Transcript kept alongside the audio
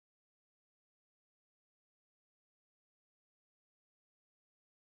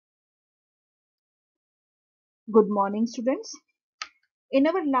Good morning, students. In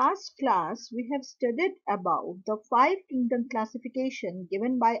our last class, we have studied about the five kingdom classification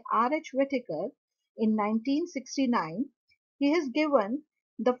given by R. H. Whitaker in 1969. He has given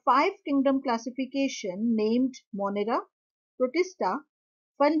the five kingdom classification named Monera, Protista,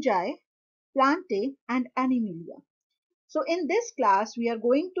 Fungi, Plantae, and Animalia. So in this class, we are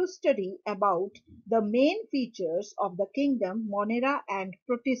going to study about the main features of the kingdom Monera and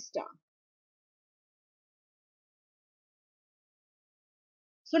Protista.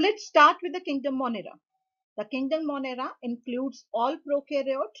 So let's start with the kingdom Monera. The kingdom Monera includes all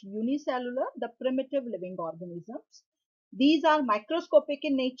prokaryote, unicellular, the primitive living organisms. These are microscopic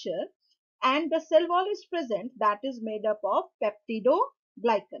in nature and the cell wall is present that is made up of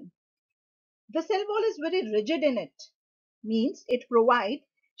peptidoglycan. The cell wall is very rigid in it, means it provides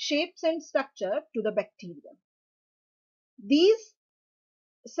shapes and structure to the bacteria. These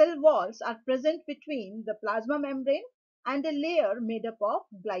cell walls are present between the plasma membrane and a layer made up of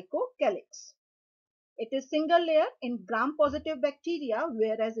glycocalyx. It is single layer in gram-positive bacteria,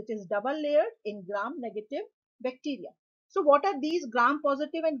 whereas it is double layered in gram-negative bacteria. So what are these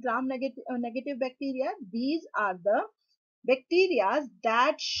gram-positive and gram-negative bacteria? These are the bacteria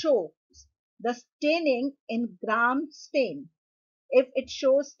that show the staining in gram stain. If it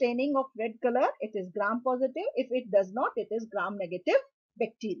shows staining of red color, it is gram-positive. If it does not, it is gram-negative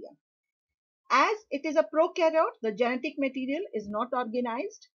bacteria. As it is a prokaryote, the genetic material is not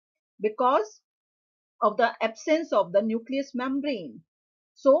organized because of the absence of the nucleus membrane.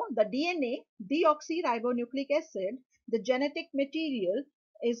 So the DNA, deoxyribonucleic acid, the genetic material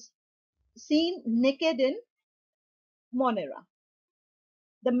is seen naked in Monera.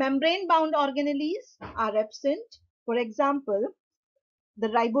 The membrane-bound organelles are absent. For example, the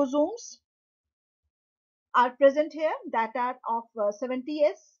ribosomes are present here that are of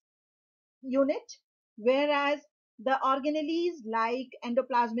 70S unit, whereas the organelles like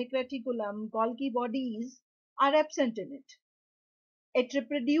endoplasmic reticulum, Golgi bodies are absent in it. It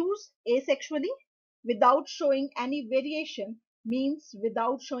reproduces asexually without showing any variation, means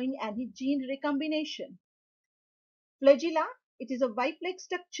without showing any gene recombination. Flagella, it is a white-like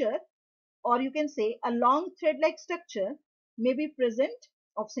structure, or you can say a long thread-like structure may be present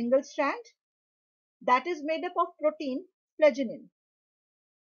of single strand that is made up of protein flagellin.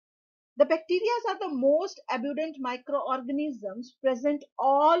 The bacteria are the most abundant microorganisms present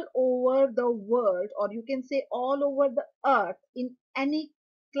all over the world, or you can say all over the earth in any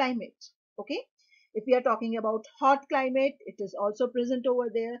climate. Okay. If we are talking about hot climate, it is also present over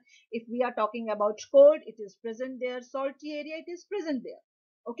there. If we are talking about cold, it is present there. Salty area, it is present there.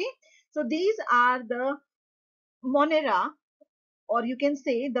 Okay. So these are the Monera, or you can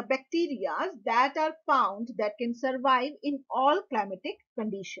say the bacteria that are found that can survive in all climatic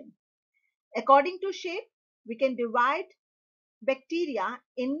conditions. According to shape, we can divide bacteria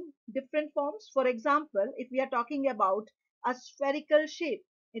in different forms. For example, if we are talking about a spherical shape,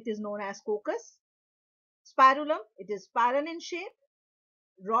 it is known as coccus. Spirulum, it is spiral in shape.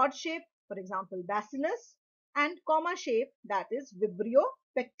 Rod shape, for example, bacillus. And comma shape, that is vibrio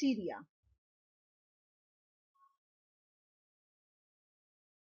bacteria.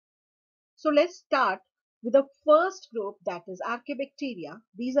 So let's start with the first group, that is archaebacteria.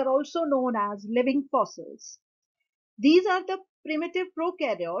 These are also known as living fossils. These are the primitive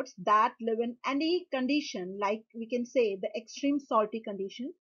prokaryotes that live in any condition, like we can say the extreme salty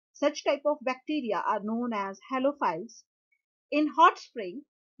condition. Such type of bacteria are known as halophiles. In hot spring,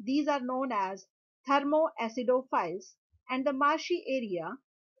 these are known as thermoacidophiles, and the marshy area,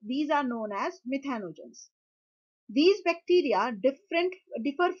 these are known as methanogens. These bacteria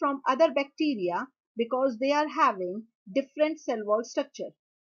differ from other bacteria because they are having different cell wall structure.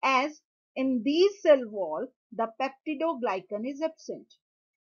 As in these cell wall, the peptidoglycan is absent.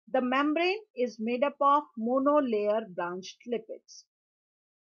 The membrane is made up of monolayer branched lipids.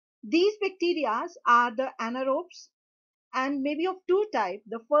 These bacteria are the anaerobes and maybe of two types.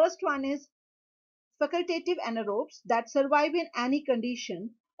 The first one is facultative anaerobes that survive in any condition,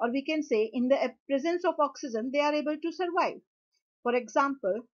 or we can say in the presence of oxygen they are able to survive. For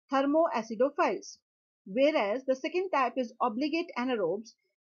example, thermoacidophiles. Whereas the second type is obligate anaerobes,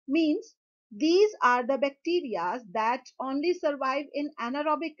 means these are the bacteria that only survive in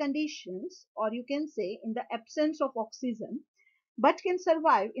anaerobic conditions, or you can say in the absence of oxygen, but can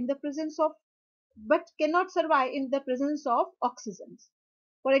survive in the presence of but cannot survive in the presence of oxygens.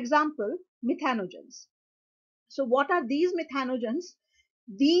 For example, methanogens. So what are these methanogens?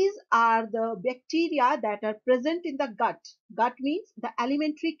 These are the bacteria that are present in the gut. Gut means the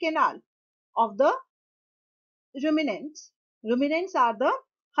alimentary canal of the ruminants. Ruminants are the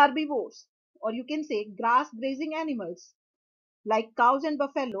herbivores. or you can say grass grazing animals like cows and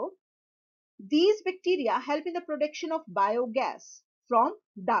buffalo. These bacteria help in the production of biogas from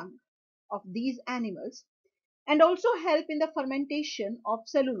dung of these animals and also help in the fermentation of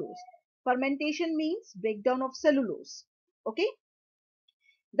cellulose. Fermentation means breakdown of cellulose. Okay.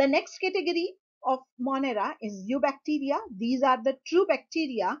 The next category of Monera is eubacteria. These are the true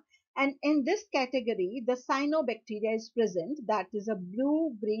bacteria, and in this category, the cyanobacteria is present. That is a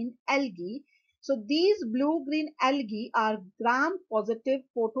blue-green algae. So these blue-green algae are gram-positive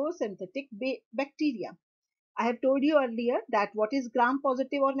photosynthetic bacteria. I have told you earlier that what is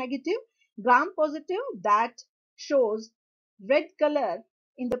gram-positive or negative? Gram-positive, that shows red color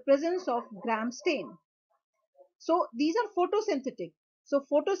in the presence of gram stain. So these are photosynthetic. So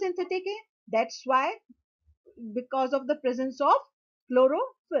photosynthetic, that's why, because of the presence of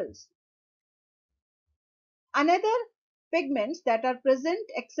chlorophylls. Another pigments that are present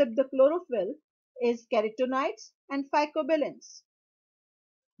except the chlorophyll is carotenoids and phycobilins.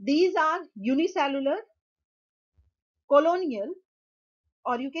 These are unicellular, colonial,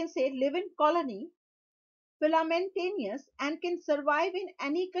 or you can say live in colony, filamentous, and can survive in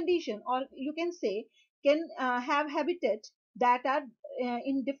any condition, or you can say can have habitat that are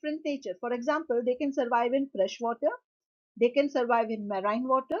in different nature. For example, they can survive in fresh water, they can survive in marine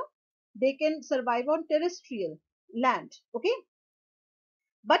water, they can survive on terrestrial land. Okay.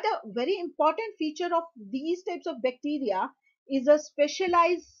 But a very important feature of these types of bacteria is a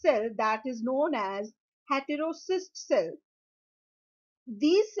specialized cell that is known as heterocyst cell.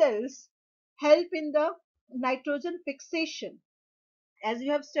 These cells help in the nitrogen fixation. As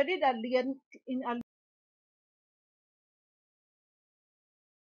you have studied earlier in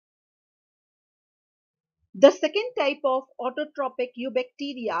the second type of autotrophic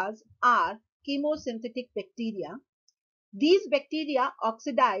eubacteria are chemosynthetic bacteria. These bacteria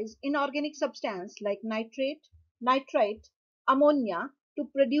oxidize inorganic substance like nitrate, nitrite, ammonia to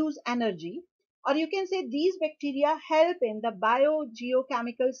produce energy, or you can say these bacteria help in the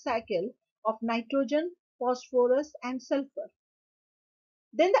biogeochemical cycle of nitrogen, phosphorus, and sulfur.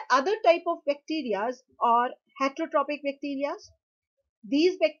 Then the other type of bacteria are heterotrophic bacteria.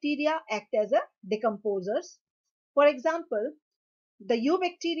 These bacteria act as a decomposers. For example, the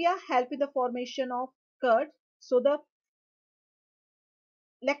eubacteria help in the formation of curd. So the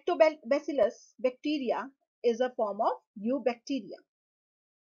lactobacillus bacteria is a form of eubacteria.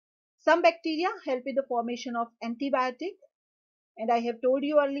 Some bacteria help in the formation of antibiotic, and I have told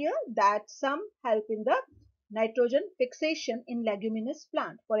you earlier that some help in the nitrogen fixation in leguminous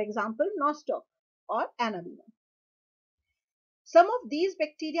plant. For example, nostoc or anabilum. Some of these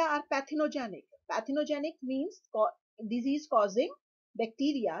bacteria are pathogenous. Pathogenous means disease causing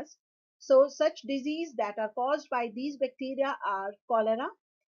bacteria. So such disease that are caused by these bacteria are cholera,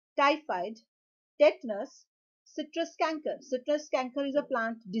 typhoid, tetanus, citrus canker. Citrus canker is a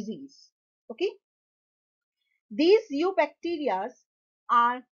plant disease. Okay. These eubacteria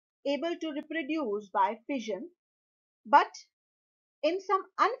are able to reproduce by fission, but in some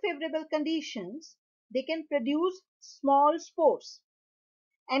unfavorable conditions, they can produce small spores.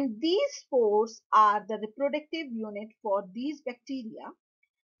 And these spores are the reproductive unit for these bacteria,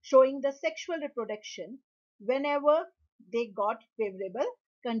 showing the sexual reproduction whenever they got favorable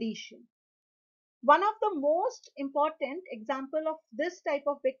condition. One of the most important example of this type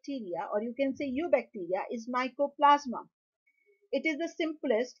of bacteria, or you can say eubacteria, is mycoplasma. It is the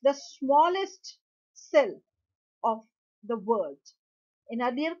simplest, the smallest cell of the world. In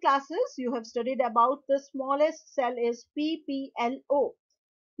earlier classes, you have studied about the smallest cell is PPLO,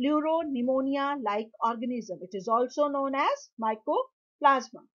 pleuropneumonia-like organism. It is also known as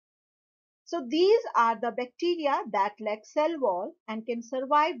mycoplasma. So these are the bacteria that lack cell wall and can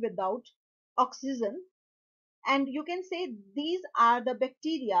survive without oxygen, and you can say these are the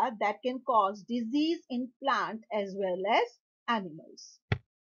bacteria that can cause disease in plant as well as animals.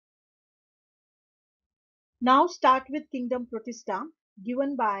 Now start with kingdom Protista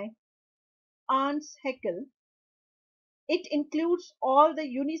given by Ernst Haeckel. It includes all the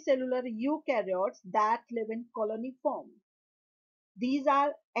unicellular eukaryotes that live in colony form. These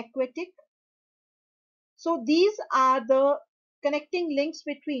are aquatic. So these are the connecting links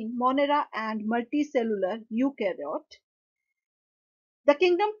between Monera and multicellular eukaryote. The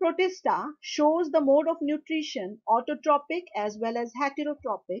kingdom Protista shows the mode of nutrition, autotrophic as well as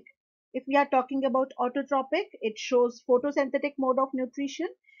heterotrophic. If we are talking about autotrophic, it shows photosynthetic mode of nutrition.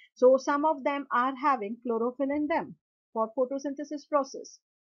 So some of them are having chlorophyll in them for photosynthesis process.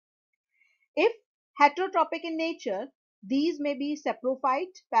 If heterotrophic in nature, these may be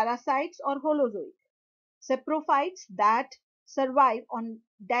saprophyte, parasites, or holozoic. Saprophytes that survive on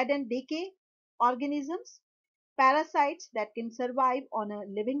dead and decay organisms, parasites that can survive on a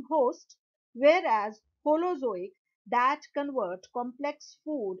living host, whereas holozoic that convert complex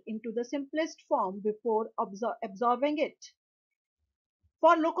food into the simplest form before absorbing it.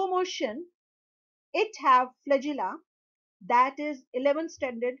 For locomotion, it have flagella that is 11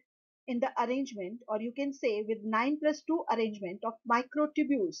 standard in the arrangement, or you can say with 9 plus 2 arrangement of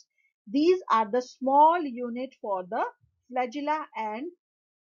microtubules. These are the small unit for the flagella and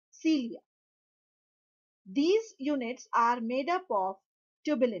cilia. These units are made up of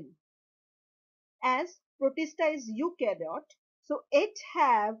tubulin. As protista is eukaryote, so it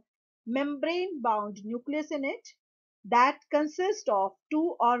have membrane bound nucleus in it that consists of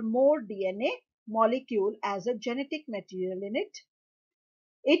two or more DNA molecule as a genetic material in it.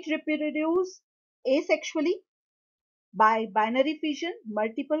 It reproduces asexually by binary fission,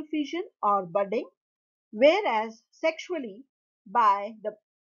 multiple fission or budding, whereas sexually by the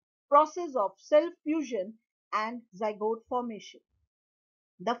process of self-fusion and zygote formation.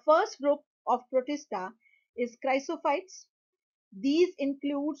 The first group of protista is chrysophytes. These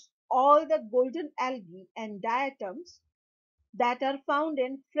includes all the golden algae and diatoms that are found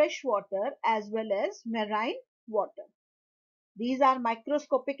in fresh water as well as marine water. These are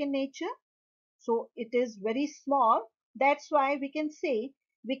microscopic in nature, so it is very small. That's why we can say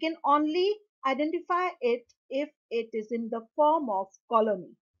we can only identify it if it is in the form of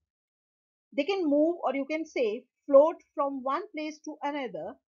colony. They can move, or you can say float from one place to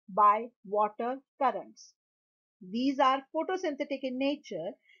another by water currents. These are photosynthetic in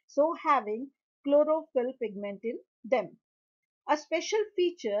nature, so having chlorophyll pigment in them. A special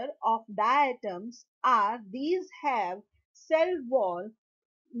feature of diatoms are these have cell wall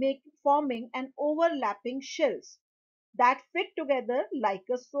forming an overlapping shells that fit together like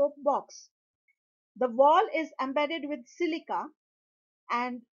a soap box. The wall is embedded with silica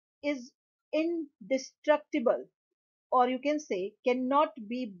and is indestructible, or you can say cannot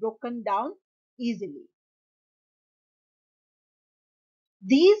be broken down easily.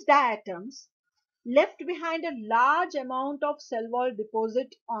 These diatoms left behind a large amount of cell wall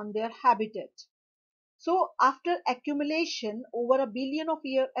deposit on their habitat. So after accumulation over a billion of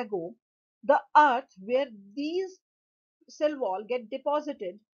years ago, the earth where these cell wall get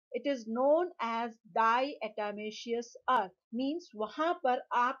deposited, it is known as diatomaceous earth. Means वहां पर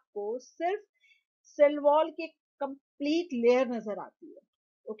आपको सिर्फ cell wall की complete layer नजर आती है.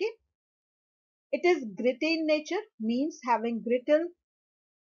 Okay, it is gritty in nature, means having brittle,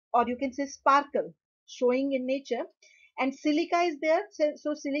 or you can say sparkle showing in nature, and silica is there,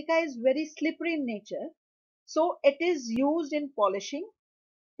 so silica is very slippery in nature, so it is used in polishing,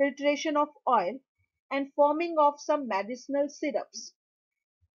 filtration of oil, and forming of some medicinal syrups.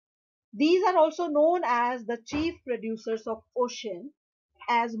 These are also known as the chief producers of ocean,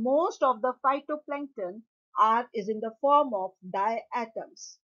 as most of the phytoplankton is in the form of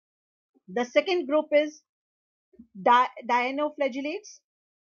diatoms. The second group is dinoflagellates.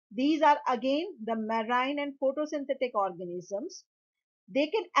 These are again the marine and photosynthetic organisms. They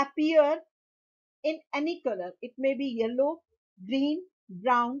can appear in any color. It may be yellow, green,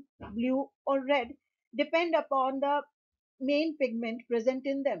 brown, blue, or red, depend upon the main pigment present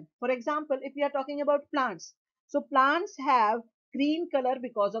in them. For example, if we are talking about plants, so plants have green color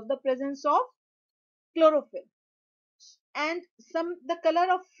because of the presence of chlorophyll, and the color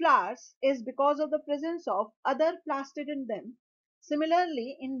of flowers is because of the presence of other plastid in them.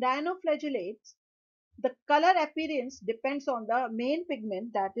 Similarly, in dinoflagellates, the color appearance depends on the main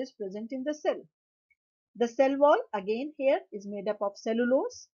pigment that is present in the cell. The cell wall again here is made up of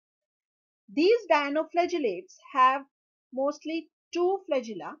cellulose. These dinoflagellates have mostly two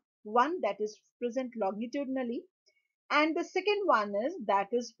flagella, one that is present longitudinally and the second one is that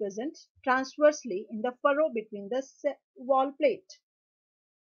is present transversely in the furrow between the wall plate.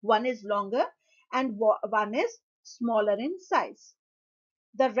 One is longer and one is smaller in size.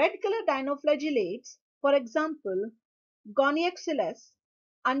 The red color dinoflagellates, for example, Goniaxylus,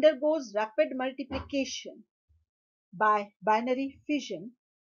 undergoes rapid multiplication by binary fission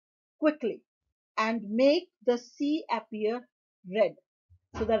quickly and make the sea appear red.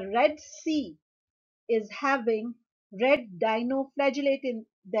 So the red sea is having red dinoflagellate in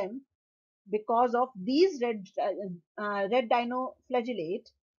them. Because of these red dinoflagellate,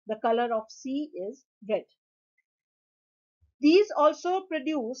 the color of sea is red. These also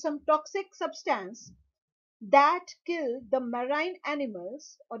produce some toxic substance that kill the marine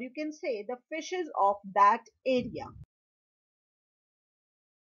animals, or you can say the fishes of that area.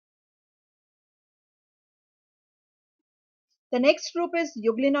 The next group is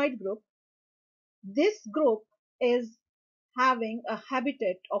euglenoid group. This group is having a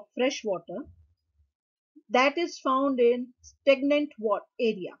habitat of fresh water. that is found in stagnant water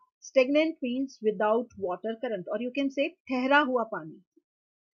area. Stagnant means without water current, or you can say ठहरा हुआ पानी,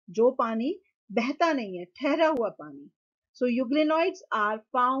 जो पानी बहता नहीं है, ठहरा हुआ पानी. So euglenoids are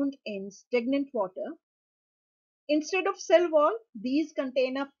found in stagnant water. Instead of cell wall, these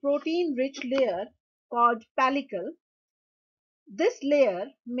contain a protein-rich layer called pellicle. This layer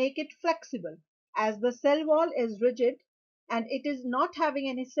make it flexible, as the cell wall is rigid and it is not having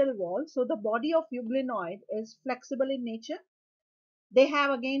any cell wall, so the body of euglenoid is flexible in nature. They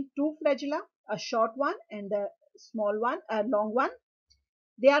have again two flagella, a short one and a small one, a long one.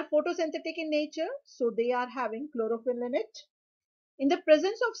 They are photosynthetic in nature, so they are having chlorophyll in it. In the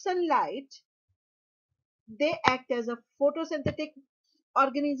presence of sunlight, they act as a photosynthetic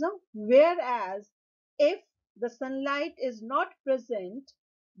organism, whereas if the sunlight is not present,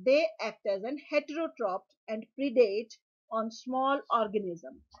 they act as an heterotroph and predate on small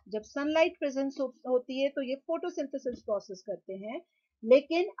organism. जब sunlight presence होती है तो ये photosynthesis process करते हैं,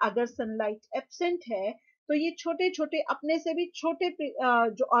 लेकिन अगर sunlight absent है तो ये छोटे छोटे अपने से भी छोटे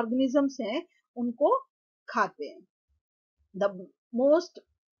जो organisms हैं उनको खाते हैं. The most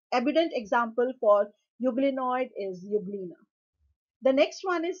evident example for euglenoid is euglena. The next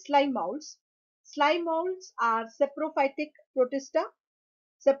one is slime molds. Slime molds are saprophytic protista.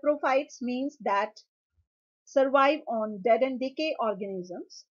 Saprophytes means that survive on dead and decay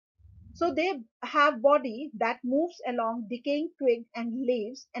organisms. So they have body that moves along decaying twig and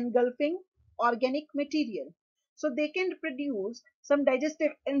leaves engulfing organic material. So they can produce some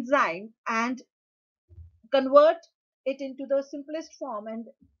digestive enzyme and convert it into the simplest form and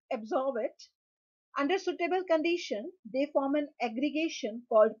absorb it. Under suitable condition, they form an aggregation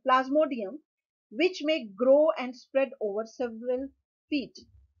called plasmodium, which may grow and spread over several feet.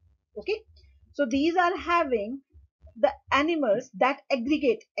 Okay, so these are having the animals that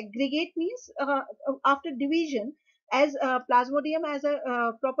aggregate. Aggregate means after division, as plasmodium as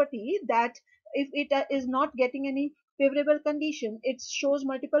a property that if it is not getting any favorable condition, it shows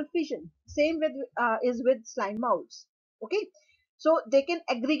multiple fission. Same with is with slime molds. Okay, so they can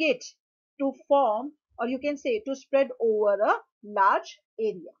aggregate to form, or you can say to spread over a large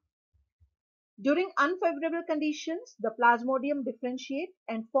area. During unfavorable conditions, the plasmodium differentiate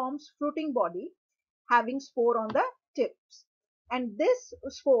and forms fruiting body having spore on the tips. And these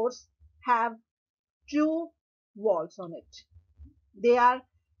spores have two walls on it. They are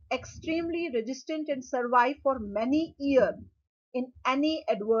extremely resistant and survive for many years in any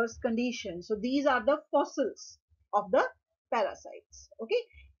adverse condition. So these are the fossils of the parasites. Okay,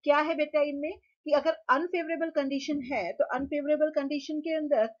 क्या है बेटा इनमें कि अगर unfavourable condition है तो unfavourable condition के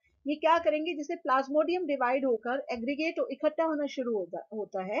अंदर ये क्या करेंगे, जैसे प्लाज्मोडियम डिवाइड होकर एग्रीगेट इकट्ठा होना शुरू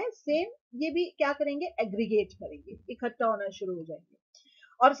होता है, सेम ये भी क्या करेंगे, एग्रीगेट करेंगे, इकट्ठा होना शुरू हो जाएंगे.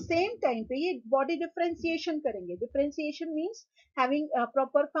 और सेम टाइम पे ये बॉडी डिफरेंशिएशन करेंगे. Differentiation means having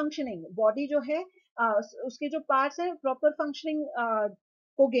proper functioning. Body जो है उसके जो पार्ट्स हैं प्रॉपर फंक्शनिंग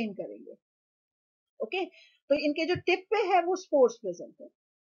को गेन करेंगे. ओके, तो इनके जो टिप पे है वो स्पोर्स प्रेजेंट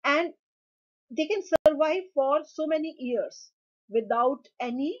है and they can survive for so many years without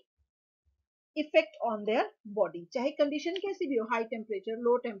any effect on their body. चाहे कंडीशन कैसी भी हो, high temperature,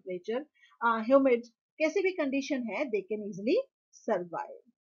 low temperature, humid, कैसी भी कंडीशन है, they can easily survive.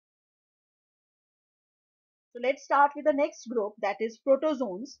 So let's start with the next group, that is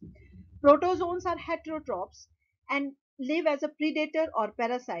protozoans. Protozoans are heterotrophs and live as a predator or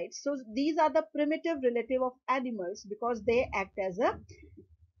parasite. So these are the primitive relative of animals because they act as a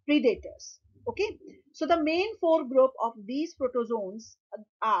predators. Okay, so the main four group of these protozoans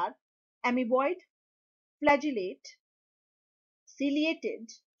are amoeboid, flagellate,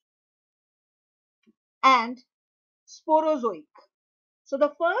 ciliated, and sporozoic. So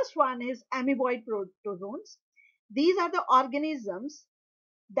the first one is amoeboid protozoans. These are the organisms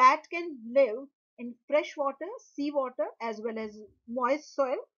that can live in fresh water, sea water, as well as moist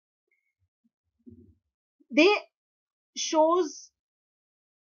soil. They shows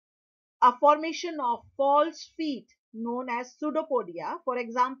a formation of false feet known as pseudopodia. For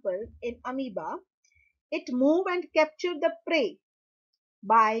example, in amoeba, it move and capture the prey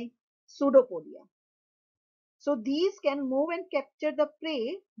by pseudopodia. So these can move and capture the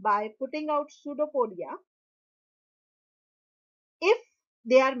prey by putting out pseudopodia. If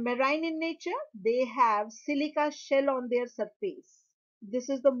they are marine in nature, they have silica shell on their surface. This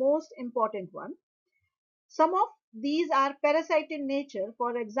is the most important one. Some of these are parasite in nature.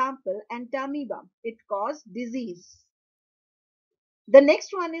 For example, entamoeba, it causes disease. The next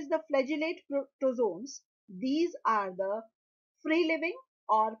one is the flagellate protozoans. These are the free living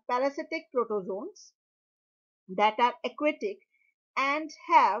or parasitic protozoans that are aquatic and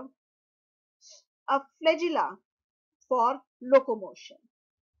have a flagella for locomotion.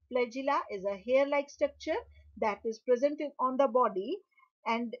 Flagella is a hair-like structure that is present on the body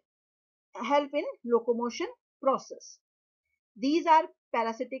and help in locomotion process. These are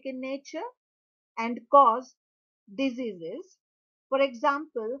parasitic in nature and cause diseases. For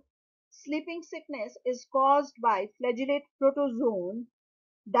example, sleeping sickness is caused by flagellate protozoan,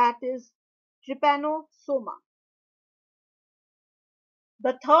 that is trypanosoma.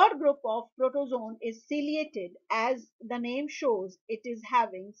 The third group of protozoan is ciliated. As the name shows, it is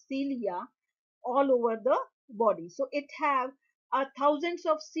having cilia all over the body. So it have thousands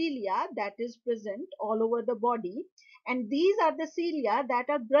of cilia that is present all over the body, and these are the cilia that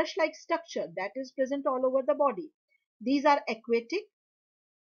are brush like structure that is present all over the body. These are aquatic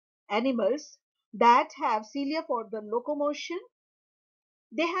animals that have cilia for the locomotion.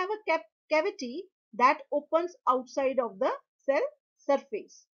 They have a cavity that opens outside of the cell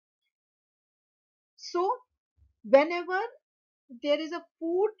surface. So whenever there is a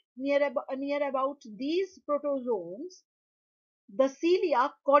food near about these protozoans, the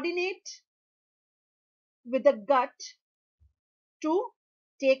cilia coordinate with the gut to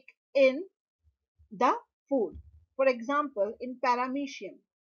take in the food. For example, in paramecium.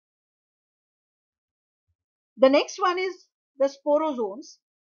 The next one is the sporozoans.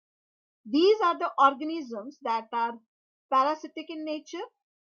 These are the organisms that are parasitic in nature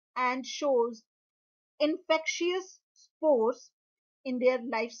and shows infectious spores in their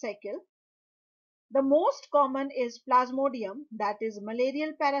life cycle. The most common is plasmodium, that is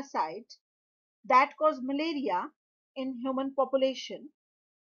malarial parasite that cause malaria in human population.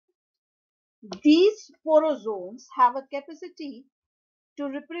 These sporozoans have a capacity to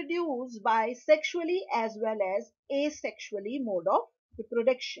reproduce by sexually as well as asexually mode of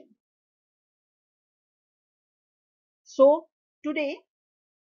reproduction. So today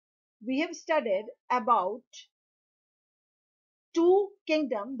we have studied about two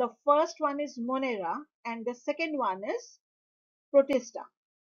kingdom. The first one is Monera and the second one is Protista.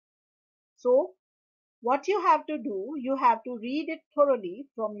 So what you have to do, you have to read it thoroughly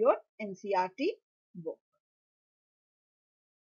from your NCERT book.